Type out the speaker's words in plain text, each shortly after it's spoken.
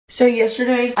So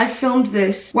yesterday I filmed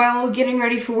this while getting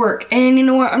ready for work, and you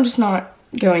know what, I'm just not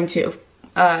going to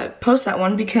post that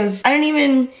one because I didn't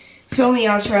even film the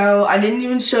outro. I didn't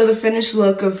even show the finished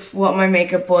look of what my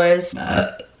makeup was.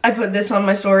 I put this on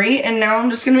my story, and now I'm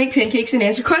just gonna make pancakes and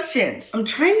answer questions. I'm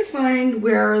trying to find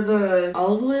where the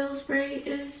olive oil spray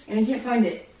is, and I can't find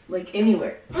it, like,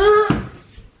 anywhere.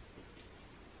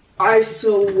 I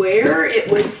swear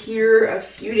it was here a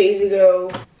few days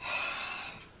ago.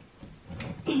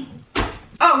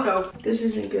 Oh no, this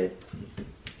isn't good.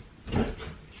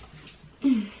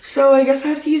 So I guess I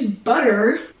have to use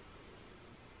butter.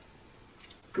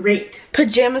 Great.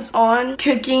 Pajamas on,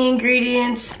 cooking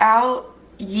ingredients out.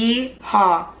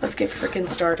 Yee-haw. Let's get freaking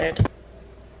started.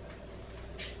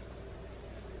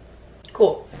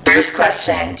 Cool. First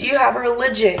question. Do you have a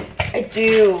religion? I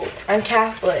do. I'm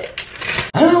Catholic.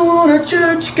 I want a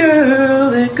church girl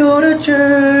that go to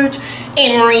church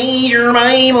and read your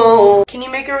Bible. Can you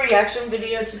make a reaction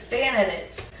video to fan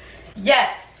edits?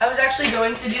 Yes. I was actually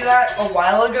going to do that a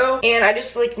while ago, and I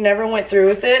just like never went through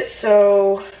with it,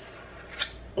 so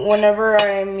whenever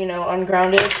I'm, you know,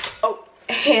 ungrounded,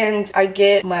 and I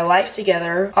get my life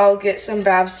together, I'll get some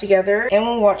babs together and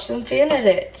we'll watch some fan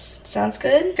edits. Sounds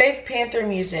good? Fave Panther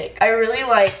music. I really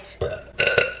liked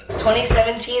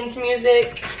 2017's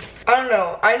music. I don't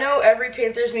know. I know every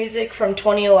Panthers music from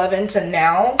 2011 to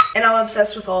now, and I'm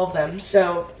obsessed with all of them,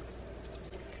 so.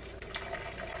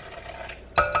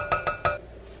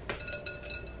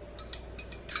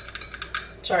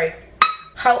 Sorry.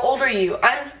 How old are you?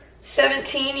 I'm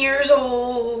 17 years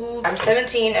old. I'm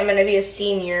 17, I'm gonna be a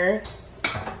senior.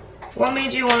 What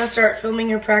made you want to start filming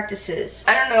your practices?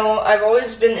 I don't know, I've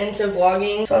always been into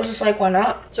vlogging, so I was just like, why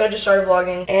not? So I just started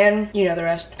vlogging, and you know the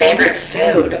rest. Favorite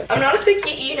food? I'm not a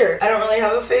picky eater. I don't really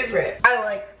have a favorite. I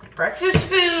like breakfast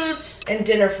foods and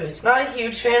dinner foods. Not a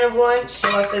huge fan of lunch,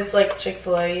 unless it's like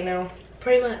Chick-fil-A, you know?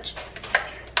 Pretty much.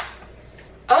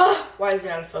 Oh, why is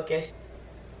it out of focus?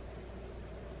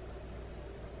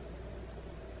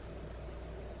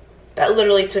 That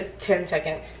literally took 10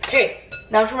 seconds. Okay,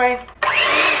 now for my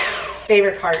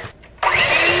favorite part.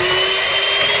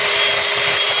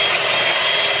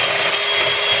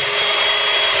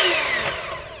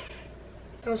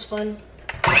 That was fun.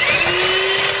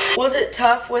 Was it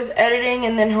tough with editing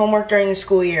and then homework during the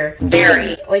school year?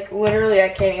 Very. Like, literally, I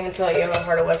can't even tell you how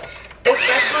hard it was.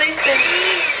 Especially since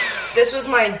this was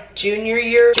my junior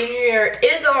year. Junior year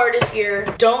is the hardest year.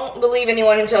 Don't believe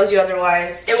anyone who tells you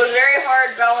otherwise. It was very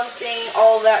hard balancing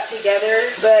all of that together.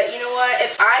 But you know what?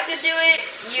 If I could do it,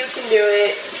 you can do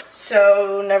it.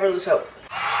 So never lose hope.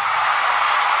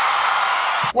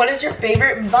 What is your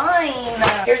favorite vine?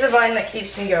 Here's a vine that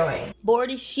keeps me going. Bored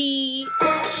is she.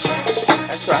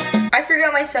 That's right. I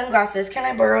forgot my sunglasses. Can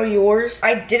I borrow yours?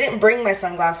 I didn't bring my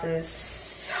sunglasses.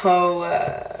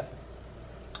 So,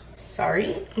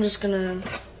 sorry. I'm just gonna...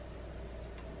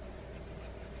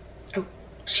 Oh,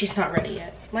 she's not ready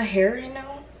yet. My hair, you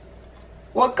know?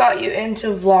 What got you into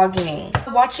vlogging?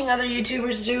 Watching other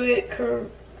YouTubers do it,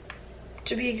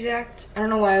 to be exact. I don't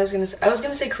know why I was gonna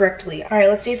say correctly. Alright,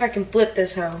 let's see if I can flip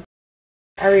this hoe.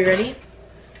 Are we ready?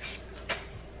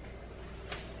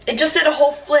 It just did a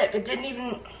whole flip. It didn't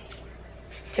even...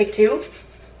 Take two.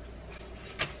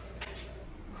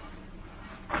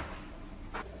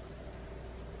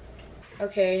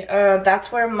 Okay,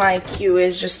 that's where my cue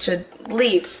is, just to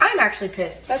leave. I'm actually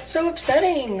pissed. That's so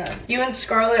upsetting. You and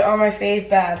Scarlett are my fave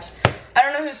babs. I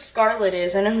don't know who Scarlett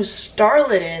is. I know who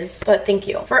Starlet is, but thank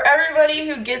you. For everybody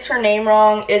who gets her name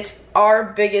wrong, it's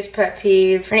our biggest pet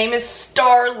peeve. Her name is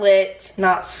Starlet,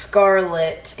 not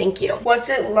Scarlett. Thank you. What's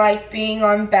it like being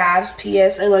on Babs?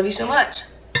 P.S. I love you so much.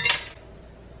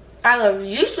 I love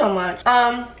you so much.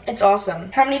 It's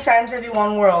awesome. How many times have you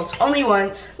won Worlds? Only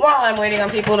once. While I'm waiting on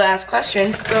people to ask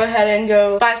questions, go ahead and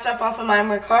go buy stuff off of my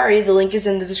Mercari. The link is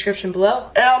in the description below.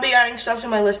 And I'll be adding stuff to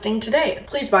my listing today.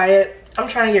 Please buy it. I'm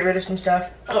trying to get rid of some stuff.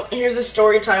 Oh, here's a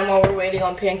story time while we're waiting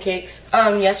on pancakes.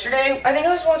 Yesterday, I think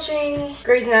I was watching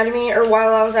Grey's Anatomy, or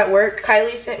while I was at work,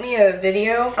 Kylie sent me a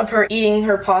video of her eating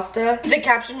her pasta. The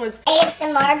caption was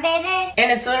ASMR, baby.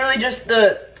 And it's literally just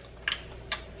the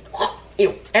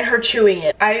ew, and her chewing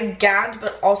it. I gagged,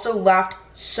 but also laughed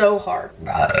so hard.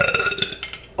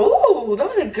 Ooh, that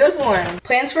was a good one.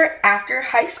 Plans for after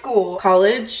high school,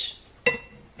 college,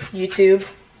 YouTube,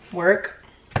 work,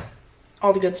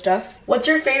 all the good stuff. What's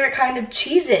your favorite kind of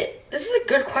Cheez-It? This is a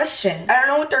good question. I don't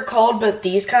know what they're called, but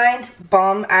these kind,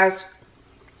 Bombazale.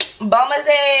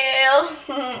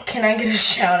 Can I get a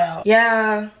shout out?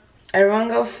 Yeah. Everyone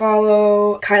go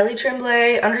follow Kylie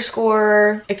Tremblay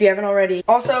 _ if you haven't already.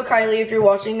 Also, Kylie, if you're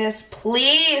watching this,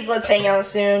 please let's hang out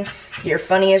soon. You're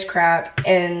funny as crap,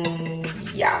 and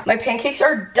yeah, my pancakes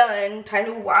are done. Time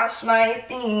to wash my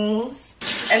things.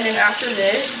 And then after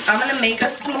this, I'm gonna make a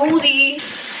smoothie.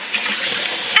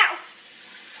 Ow!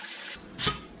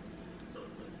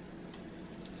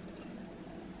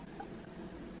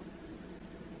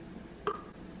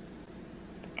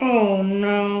 Oh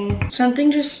no.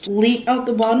 Something just leaked out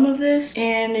the bottom of this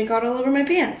and it got all over my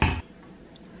pants.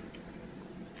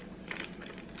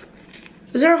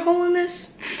 Is there a hole in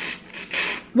this?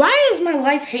 Why is my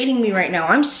life hating me right now?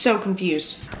 I'm so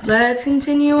confused. Let's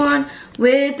continue on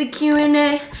with the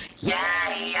Q&A.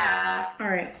 Yeah. All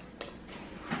right.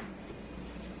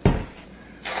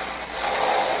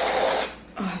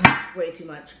 Oh, that's way too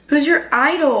much. Who's your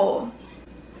idol?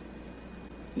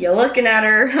 You're looking at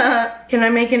her. Can I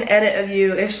make an edit of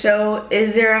you? If so,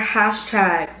 is there a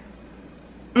hashtag?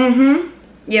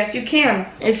 Yes, you can.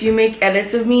 If you make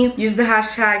edits of me, use the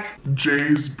hashtag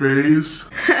JaysBays.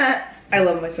 I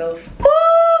love myself.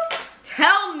 Ooh,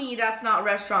 tell me that's not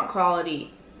restaurant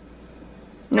quality.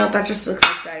 No, that just looks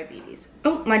like diabetes.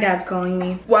 Oh, my dad's calling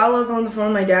me. While I was on the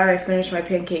phone with my dad, I finished my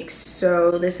pancakes.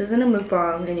 So this isn't a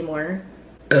mukbang anymore.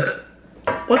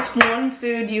 What's one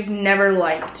food you've never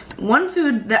liked? One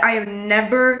food that I have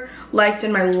never liked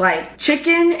in my life.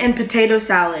 Chicken and potato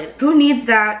salad. Who needs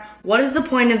that? What is the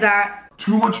point of that?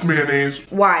 Too much mayonnaise.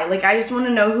 Why? Like, I just want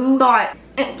to know who thought,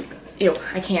 ew,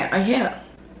 I can't.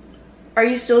 Are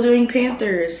you still doing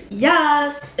Panthers?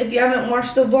 Yes. If you haven't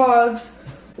watched the vlogs,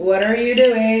 what are you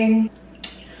doing?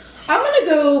 I'm gonna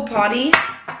go potty,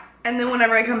 and then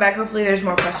whenever I come back, hopefully there's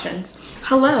more questions.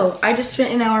 Hello, I just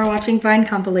spent an hour watching Vine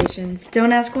compilations.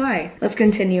 Don't ask why. Let's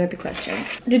continue with the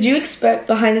questions. Did you expect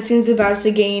behind the scenes of Babs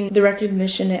to gain the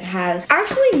recognition it has?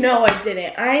 Actually, no, I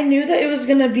didn't. I knew that it was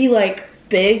gonna be like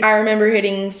big. I remember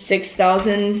hitting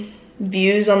 6,000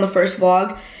 views on the first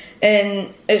vlog,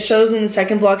 and it shows in the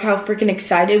second vlog how freaking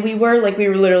excited we were. Like, we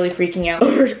were literally freaking out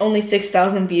over only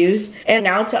 6,000 views. And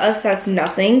now to us, that's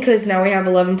nothing, because now we have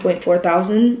 11.4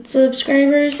 thousand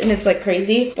subscribers, and it's like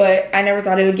crazy. But I never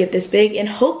thought it would get this big, and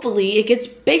hopefully it gets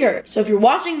bigger. So if you're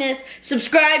watching this,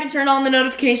 subscribe and turn on the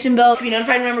notification bell to be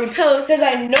notified whenever we post, because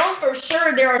I know for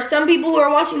sure there are some people who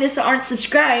are watching this that aren't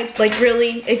subscribed. Like,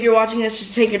 really, if you're watching this,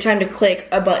 just take your time to click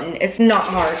a button. It's not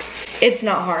hard. It's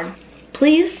not hard.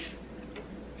 Please.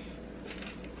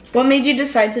 What made you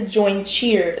decide to join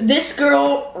cheer? This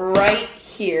girl right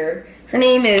here. Her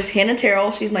name is Hannah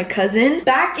Terrell. She's my cousin.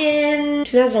 Back in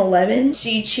 2011,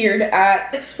 she cheered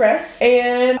at Express,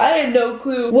 and I had no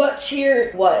clue what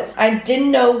cheer was. I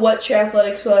didn't know what cheer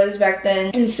athletics was back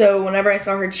then, and so whenever I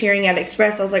saw her cheering at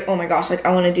Express, I was like, oh my gosh, like,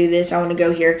 I want to do this, I want to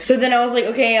go here. So then I was like,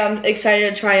 okay, I'm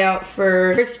excited to try out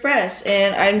for Express,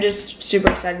 and I'm just super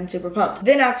excited and super pumped.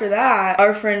 Then after that,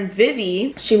 our friend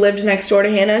Vivi, she lived next door to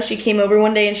Hannah. She came over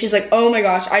one day and she's like, oh my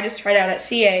gosh, I just tried out at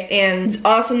CA, and it's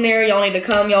awesome there. Y'all need to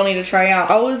come. Y'all need to try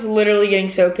out. I was literally getting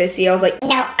so pissy. I was like,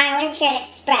 no, I want to cheer at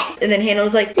Express. And then Hannah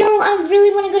was like, no, I really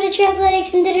want to go to cheer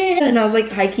athletics and da-da-da. And I was like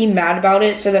high-key mad about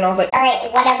it. So then I was like,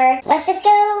 alright, whatever. Let's just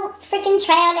go freaking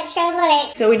try out at cheer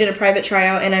athletics. So we did a private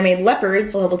tryout and I made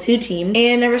Leopards, a level 2 team.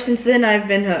 And ever since then I've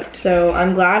been hooked. So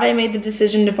I'm glad I made the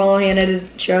decision to follow Hannah to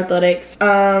cheer athletics.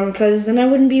 Cause then I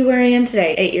wouldn't be where I am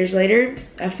today. 8 years later,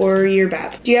 a 4-year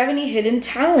BAB. Do you have any hidden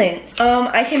talents?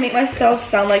 I can make myself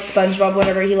sound like SpongeBob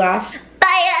whenever he laughs.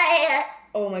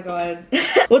 Oh my god.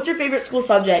 What's your favorite school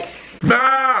subject?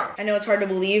 Math! I know it's hard to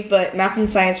believe, but math and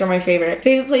science are my favorite.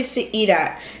 Favorite place to eat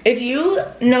at? If you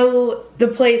know the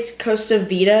place Costa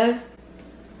Vida,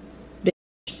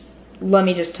 bitch, let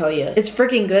me just tell you, it's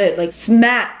freaking good. Like,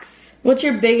 smacks. What's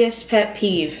your biggest pet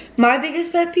peeve? My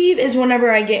biggest pet peeve is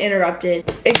whenever I get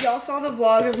interrupted. If y'all saw the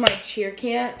vlog of my cheer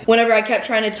camp, whenever I kept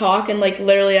trying to talk and like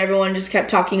literally everyone just kept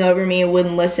talking over me and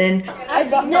wouldn't listen. I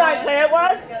play it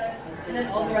once. And then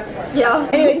all the rest of ours. Yeah.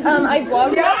 Anyways, I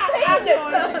vlogged.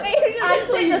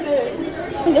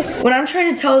 When I'm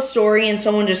trying to tell a story and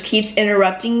someone just keeps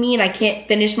interrupting me and I can't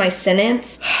finish my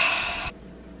sentence.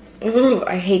 Ooh,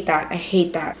 I hate that. I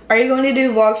hate that. Are you going to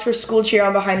do vlogs for school cheer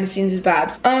on behind the scenes with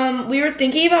Babs? We were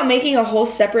thinking about making a whole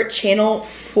separate channel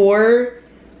for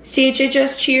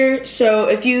CHHS cheer, so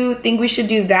if you think we should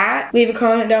do that, leave a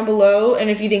comment down below, and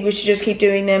if you think we should just keep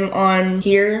doing them on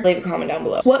here, leave a comment down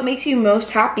below. What makes you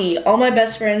most happy? All my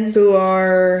best friends who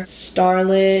are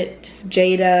Starlet,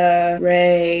 Jada,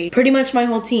 Ray, pretty much my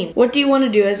whole team. What do you want to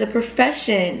do as a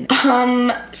profession?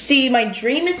 See, my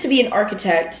dream is to be an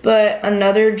architect, but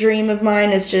another dream of mine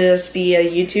is to just be a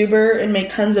YouTuber and make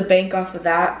tons of bank off of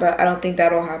that, but I don't think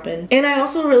that'll happen. And I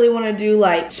also really want to do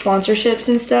like sponsorships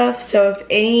and stuff, so if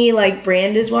any like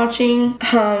brand is watching,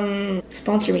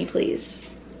 sponsor me please.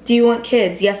 Do you want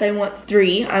kids? Yes, I want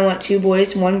 3. I want 2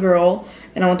 boys, 1 girl,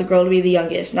 and I want the girl to be the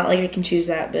youngest. Not like I can choose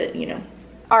that, but you know.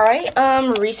 All right,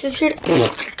 Reese is here to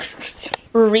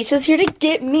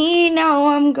get me. Now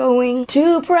I'm going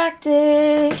to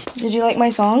practice. Did you like my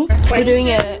song? We're doing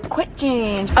a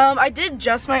question. I did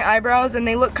just my eyebrows and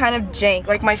they look kind of jank.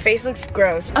 Like my face looks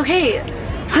gross. Okay,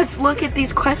 let's look at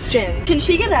these questions. Can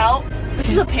she get out?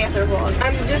 This is a Panther vlog.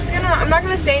 I'm not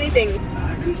gonna say anything.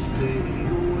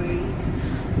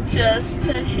 Just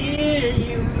to hear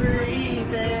you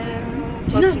breathing.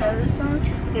 Do you know this song?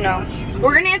 No.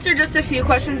 We're gonna answer just a few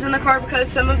questions in the car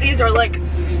because some of these are like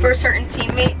for a certain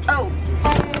teammate. Oh.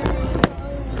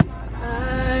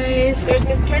 There's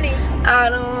Miss Trinity. I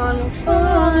don't wanna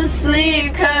fall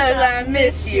asleep cause I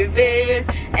miss you, babe.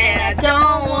 And I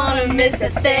don't wanna miss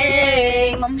a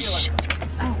thing. Shh.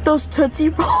 Those Tootsie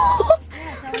Rolls.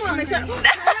 Come on, Miss Trinity.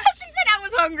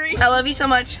 Hungry. I love you so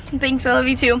much. Thanks, I love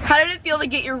you too. How did it feel to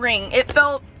get your ring? It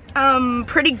felt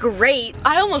pretty great.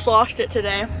 I almost lost it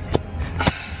today,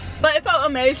 but it felt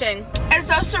amazing. It's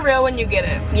so surreal when you get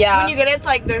it. Yeah. When you get it, it's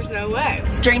like there's no way.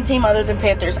 Dream team other than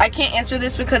Panthers. I can't answer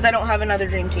this because I don't have another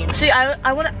dream team. See,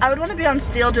 I would want to be on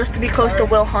Steel just to be close to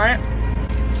Will Hunt.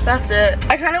 That's it.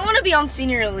 I kind of want to be on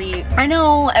Senior Elite. I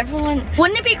know, everyone.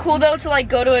 Wouldn't it be cool though to like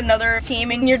go to another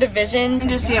team in your division and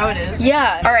just see how it is?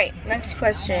 Yeah. All right, next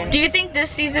question. Do you think this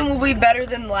season will be better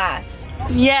than last?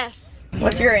 Yes.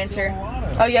 What's your answer?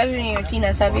 Oh, you haven't even seen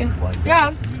us, have you?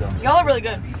 Yeah. Y'all are really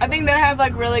good. I think they have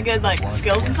like really good like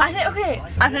skills. I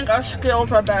think our skills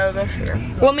are better this year.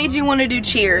 What made you want to do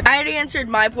cheer? I already answered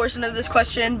my portion of this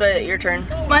question, but your turn.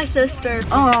 My sister.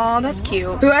 Aw, that's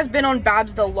cute. Who has been on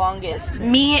Babs the longest?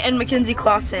 Me and Mackenzie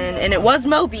Clausen, and it was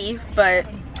Moby, but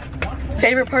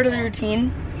favorite part of the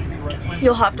routine?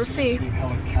 You'll have to see.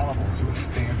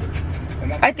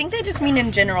 I think they just mean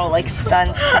in general, like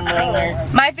stunts, tumbling, or...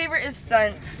 My favorite is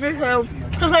stunts. Me too.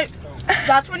 Cause like,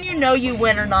 that's when you know you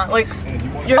win or not. Like,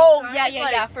 oh,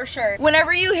 yeah, for sure.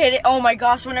 Whenever you hit it, oh my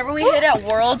gosh, whenever we hit at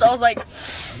Worlds, I was like,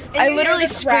 I literally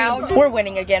screamed, we're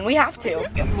winning again, we have to.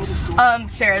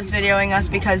 Sarah's videoing us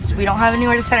because we don't have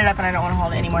anywhere to set it up and I don't want to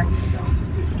hold it anymore.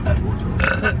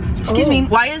 Excuse me.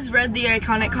 Why is red the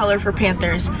iconic color for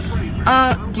Panthers?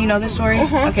 Do you know this story?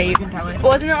 Okay, you can tell it.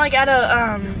 Wasn't it like at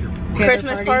a,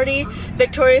 Christmas party,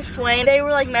 Victoria Swain, they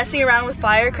were like messing around with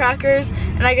firecrackers,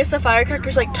 and I guess the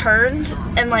firecrackers like turned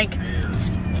and like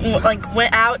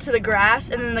went out to the grass,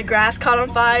 and then the grass caught on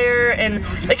fire and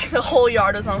like the whole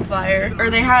yard was on fire. Or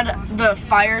they had the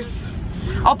fires,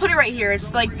 I'll put it right here,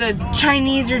 it's like the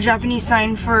Chinese or Japanese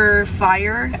sign for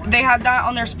fire. They had that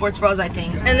on their sports bras, I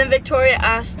think. And then Victoria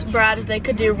asked Brad if they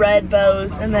could do red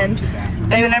bows, and then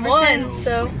ever since,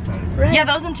 so red. Yeah,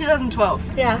 that was in 2012.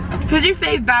 Yeah. Who's your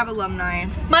fave Bab alumni?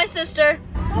 My sister.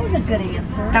 That was a good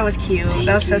answer. That was cute.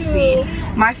 That was so sweet.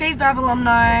 My fave Bab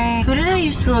alumni, who did I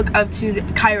used to look up to?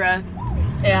 Kyra.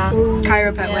 Yeah. Ooh,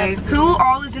 Kyra Petway. Yeah. Who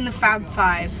all is in the Fab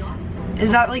Five?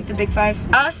 Is that like the big five?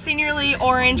 Us, Senior Elite,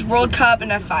 Orange, World Cup,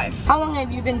 and F5. How long have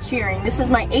you been cheering? This is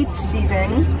my 8th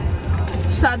season.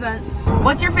 7th.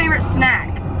 What's your favorite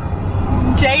snack?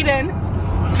 Jaden.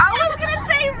 I was gonna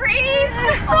say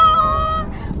Reese.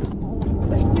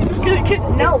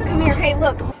 No, come here. Hey,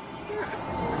 look.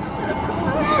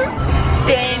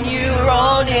 Then you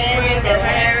rolled in with your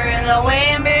hair in the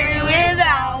wind, baby,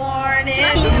 without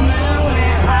warning.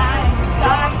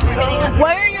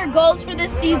 What are your goals for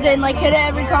this season? Like hit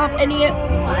every comp, any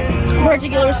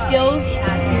particular skills?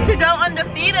 To go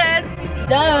undefeated.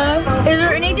 Duh. Is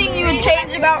there anything you would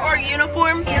change about our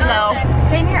uniform? No.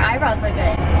 Paint your eyebrows look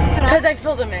good. Because I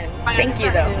filled them in. Thank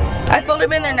you though. I filled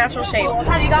them in their natural shape.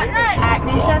 Have you gotten that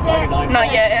acne stuff yet?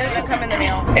 Not yet. It hasn't come in the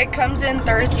mail. It comes in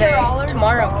Thursday.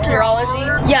 Tomorrow. Curology.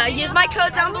 Yeah, use my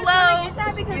code down below.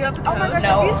 You have a code?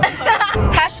 No.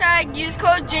 Hashtag use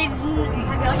code Jaden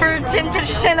for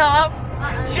 10% off.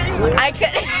 I could.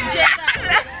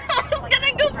 I was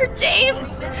gonna go for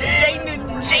James. Jaden.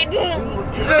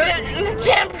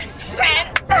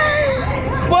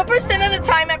 10%. What percent of the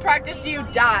time at practice do you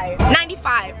die?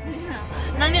 95.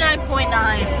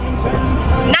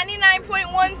 99.9.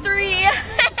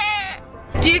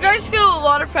 99.13. Do you guys feel a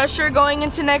lot of pressure going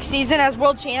into next season as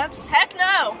world champs? Heck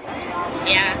no.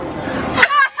 Yeah.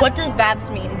 What does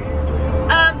Babs mean?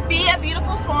 Be a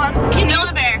beautiful swan.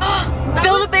 Build-A-Bear.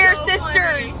 Build-A-Bear so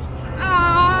sisters.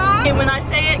 Okay, when I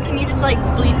say it, can you just like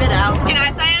bleep it out? Can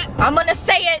I say it? I'm gonna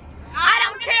say it. I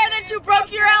don't care that you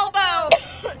broke your elbow.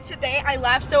 Today I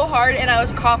laughed so hard and I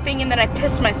was coughing and then I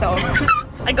pissed myself.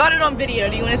 I got it on video.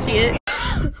 Do you want to see it?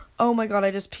 Oh my god,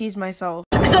 I just peed myself.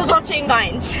 Because I was watching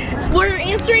Vines. We're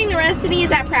answering the rest of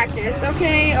these at practice.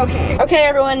 Okay. Okay,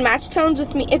 everyone, match tones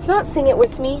with me. It's not sing it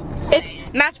with me. It's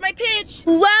match my pitch.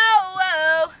 Whoa,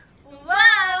 whoa. Whoa,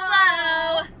 whoa.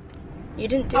 You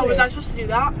didn't do it. Oh, was I supposed to do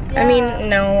that? I mean,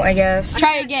 no, I guess.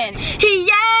 Try again.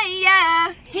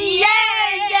 Yeah.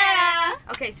 Yeah.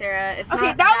 Okay, Sarah, it's Okay,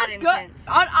 not that was intense. good.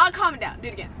 I'll calm it down. Do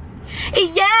it again.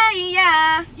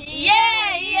 Yeah.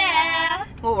 Yeah.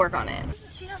 We'll work on it.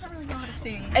 She doesn't really know how to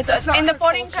sing. It's in the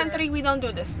foreign country, we don't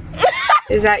do this.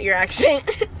 Is that your accent?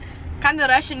 Kind of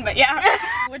Russian, but yeah.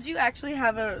 Would you actually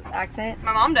have an accent?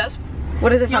 My mom does. What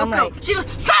does it sound like? She goes,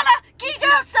 Sana,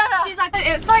 Giga, Sana. She's like,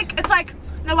 it's like,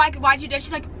 no, like, why'd you do that?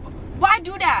 She's like, why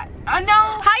do that? No.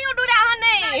 How you do that,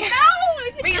 honey? No.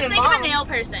 Just think of a nail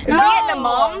person. No.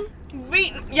 Vietnam?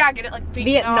 Yeah, I get it, like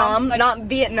Vietnam, like, not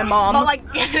Vietnam. but like,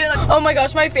 Oh my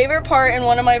gosh, my favorite part in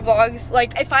one of my vlogs,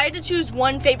 like if I had to choose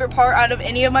one favorite part out of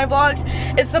any of my vlogs,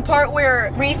 it's the part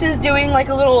where Reese is doing like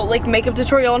a little like makeup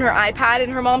tutorial on her iPad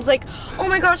and her mom's like, oh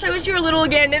my gosh, I wish you were little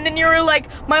again. And then you were like,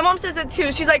 my mom says it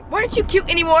too. She's like, why aren't you cute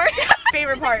anymore?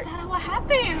 Favorite part. Sarah, what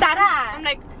happened? Sarah. I'm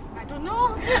like, I don't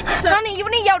know. So, honey, you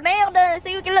need your nail done so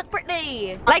you can look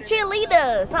pretty. Like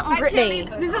cheerleader, something pretty.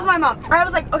 This is my mom. I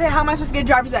was like, okay, how am I supposed to get a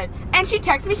driver's ed? And she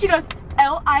texted me, she goes,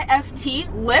 L-I-F-T,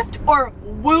 lift or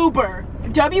WOOBER.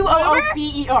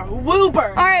 W-O-O-B-E-R, WOOBER.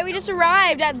 All right, we just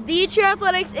arrived at the Cheer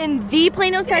Athletics in the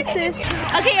Plano, Texas.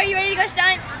 Okay, are you ready to go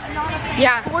stunt?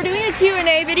 Yeah, we're doing a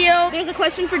Q&A video. There's a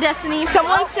question for Destiny.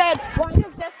 Someone said, why does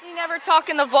Destiny never talk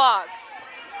in the vlogs?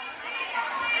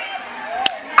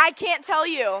 I can't tell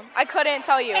you. I couldn't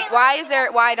tell you. Why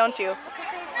don't you?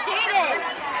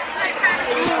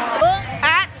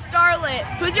 At Starlet,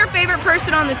 who's your favorite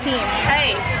person on the team?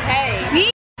 Hey.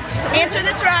 Me? Answer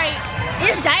this right.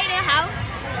 Is Jaeden how?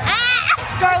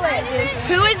 Scarlett,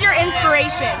 who is your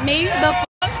inspiration? Me? The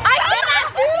I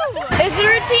did too! Is the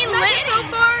routine lit so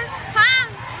far? Huh?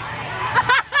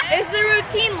 Is the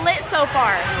routine lit so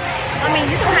far? I mean,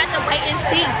 you just have to wait and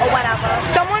see or whatever.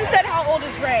 Someone said, how old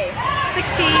is Ray?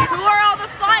 16. Who are all the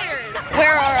flyers?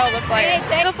 Where are all the flyers?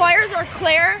 The flyers are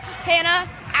Claire, Hannah,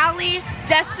 Allie,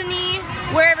 Destiny,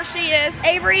 wherever she is,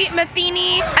 Avery,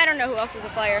 Matheny. I don't know who else is a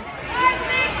flyer. 5!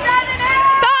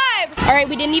 All right,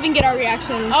 we didn't even get our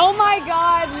reaction. Oh my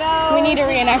God, no. We need to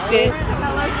reenact it.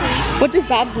 What does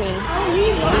Babs mean?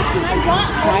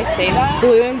 Can I say that?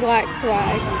 Blue and black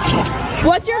swag.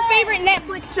 What's your favorite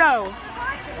Netflix show?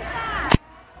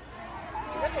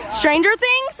 Stranger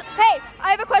Things? Hey,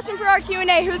 I have a question for our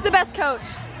Q&A. Who's the best coach?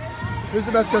 Who's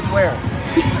the best coach where?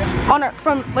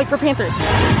 For Panthers.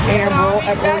 Amble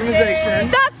at organization.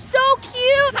 That's so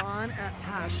cute. John at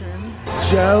passion.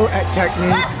 Joe at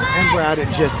technique. And Brad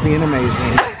at just being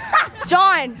amazing.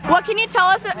 John, what can you tell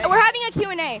us? We're having a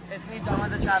Q&A. It's me, John,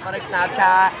 with the Triathletic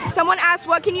Snapchat. Someone asked,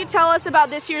 what can you tell us about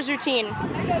this year's routine?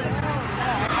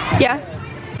 Yeah,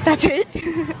 that's it.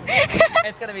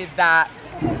 It's gonna be that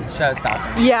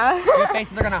showstopper. Yeah. Your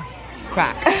faces are gonna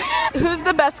crack. Who's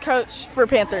the best coach for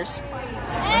Panthers?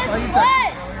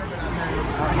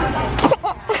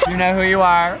 You know who you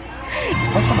are.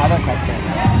 What's some other questions?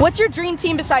 What's your dream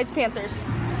team besides Panthers?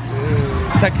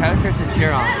 To coach or to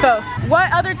cheer on? Both.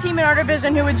 What other team in our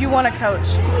division, who would you want to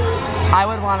coach? I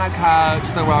would want to coach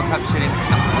the World Cup Shooting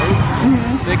Stars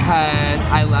because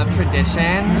I love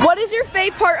tradition. What is your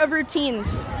fave part of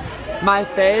routines? My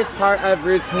fave part of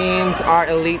routines are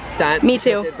elite stunts. Me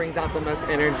too. It brings out the most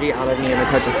energy out of me in the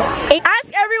coach's box.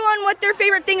 Ask everyone what their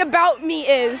favorite thing about me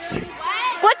is.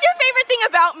 What's your favorite thing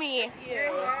about me? You.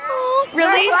 Oh,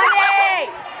 really?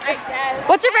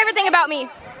 What's your favorite thing about me?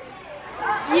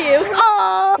 You.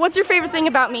 Oh. What's your favorite thing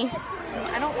about me?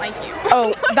 I don't like you.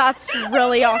 Oh, that's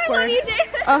really awkward.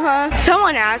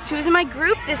 Someone asked who's in my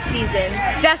group this season.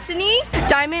 Destiny,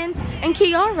 Diamond, and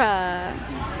Kiara.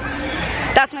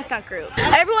 That's my stunt group.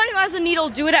 Everyone who has a needle,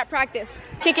 do it at practice.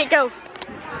 Kick it, go.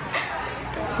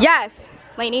 Yes,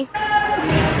 Lainey.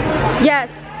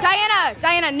 Yes.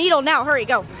 Diana, needle now, hurry,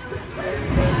 go.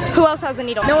 Who else has a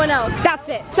needle? No one else. That's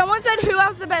it. Someone said who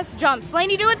has the best jumps.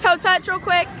 Lainey, do a toe touch real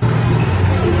quick.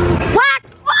 Whack!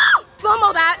 Whoa!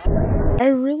 Slow-mo that. I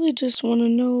really just want to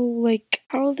know, like,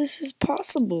 how this is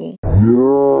possible.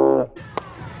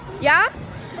 Yeah?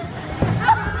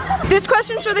 This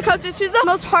question's for the coaches. Who's the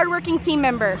most hardworking team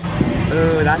member?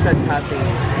 Ooh, that's a toughie.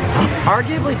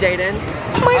 Arguably Jaeden.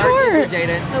 My heart.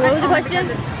 Jaeden. What was the question?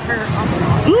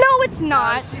 No, it's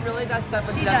not. She really does stuff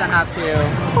when she doesn't have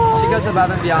to. She goes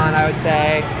above and beyond, I would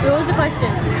say. What was the question?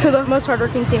 Who the most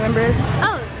hardworking team member is?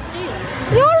 Oh,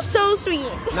 Jaeden. You're so sweet.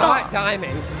 Not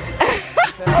Diamond.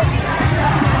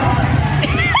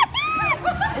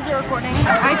 Is it recording?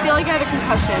 I feel like I have a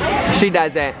concussion. She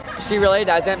doesn't. She really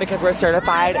doesn't because we're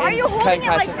certified Why are in you holding it like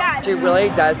concussion. that? She really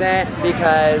doesn't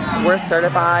because we're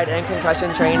certified in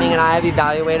concussion training and I have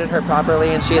evaluated her properly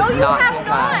and she is not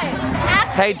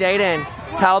concussed. Hey Jaeden,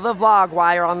 Tell the vlog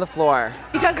why you're on the floor.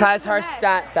 Because her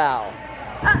stunt fell.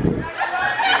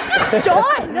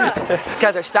 John! It's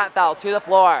because her stunt fell to the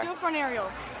floor. Do it for an aerial.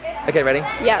 Okay, ready?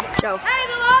 Yeah, go. Hey,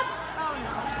 the lost.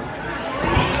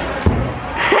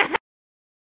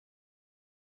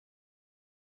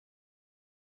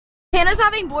 Hannah's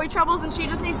having boy troubles and she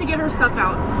just needs to get her stuff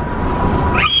out.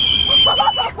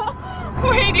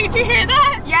 Wait, did you hear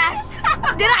that? Yes.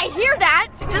 Did I hear that?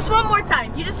 Just one more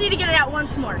time. You just need to get it out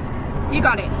once more. You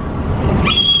got it.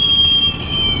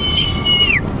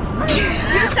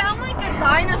 You sound like a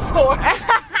dinosaur.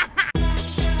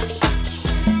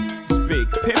 It's big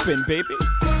pimpin', baby.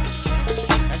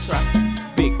 That's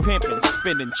right. Big pimpin',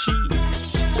 spinning cheese.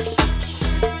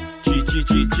 G.